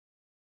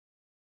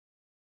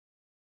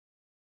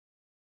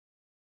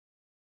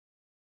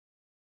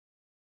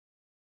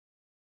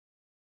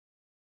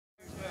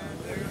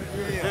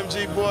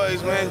MG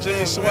Boyz, man,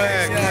 Jimmy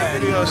Swagg,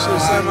 video shoot,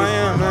 Sam I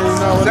am, man, you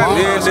know what I'm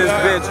in this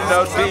bitch, you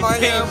know,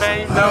 DP,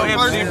 man, you know,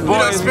 MG Boyz, you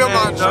done spilled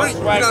my drink,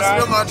 you done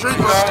spilled my drink,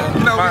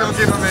 you know we gon'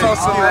 give him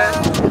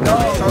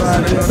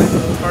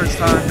first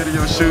time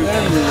video shoot,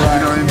 you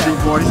know, MG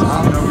Boyz, you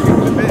know, we give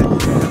it a bit,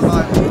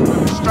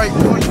 straight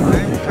for you,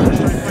 man, coming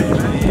straight for you,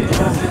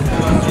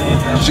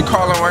 man. She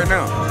calling right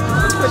now.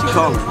 She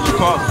calling.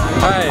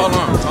 Hey, hold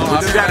on.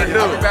 What you gotta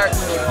do?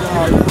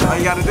 All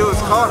you gotta do is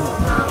call me.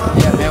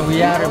 Yeah, man,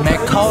 we out here,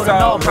 man. Cold So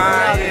enough.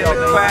 high in the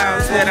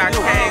clouds that I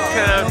can't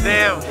come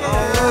down.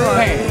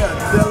 Man,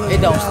 it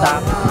don't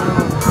stop.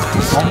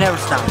 I'll never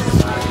stop.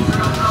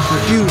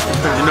 Refuse to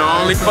stop. You know,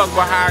 only fuck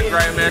with high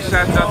grade, man.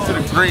 Shouts out to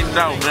the green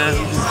note, man.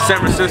 San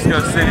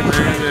Francisco City,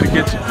 man. You gotta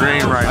get your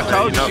green right, man. I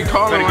told you, she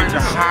calling right. Gotta get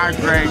your high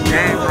grade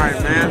game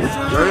right, man.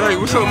 Hey,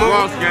 what's up, man?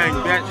 Walk gang,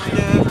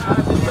 bitch.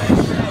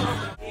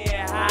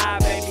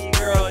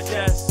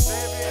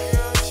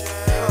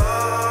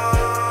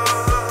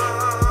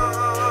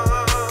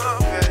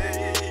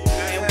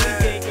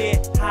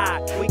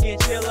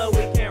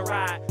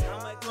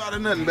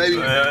 Nothing, baby.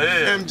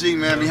 MG,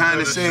 man, behind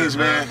the scenes,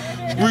 man.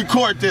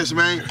 Record this,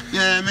 man. You know what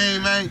I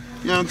mean, man?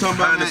 You know what I'm talking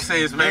about? Behind the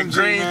scenes, man. MG,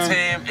 Green man.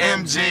 team,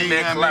 MG,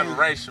 man,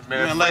 collaboration,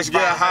 man. Let's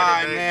get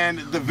high, man.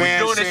 The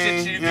van doing this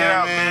scene, shit, you know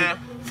what I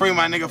mean? Free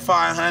my nigga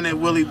 500,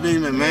 Willie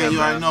Beeman, man.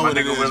 You already know what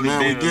it is, man.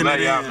 We getting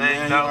it in,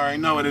 man. You already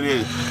know what it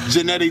is.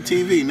 JANENTI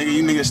TV, nigga.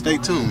 You niggas stay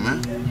tuned,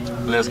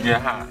 man. Let's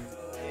get high.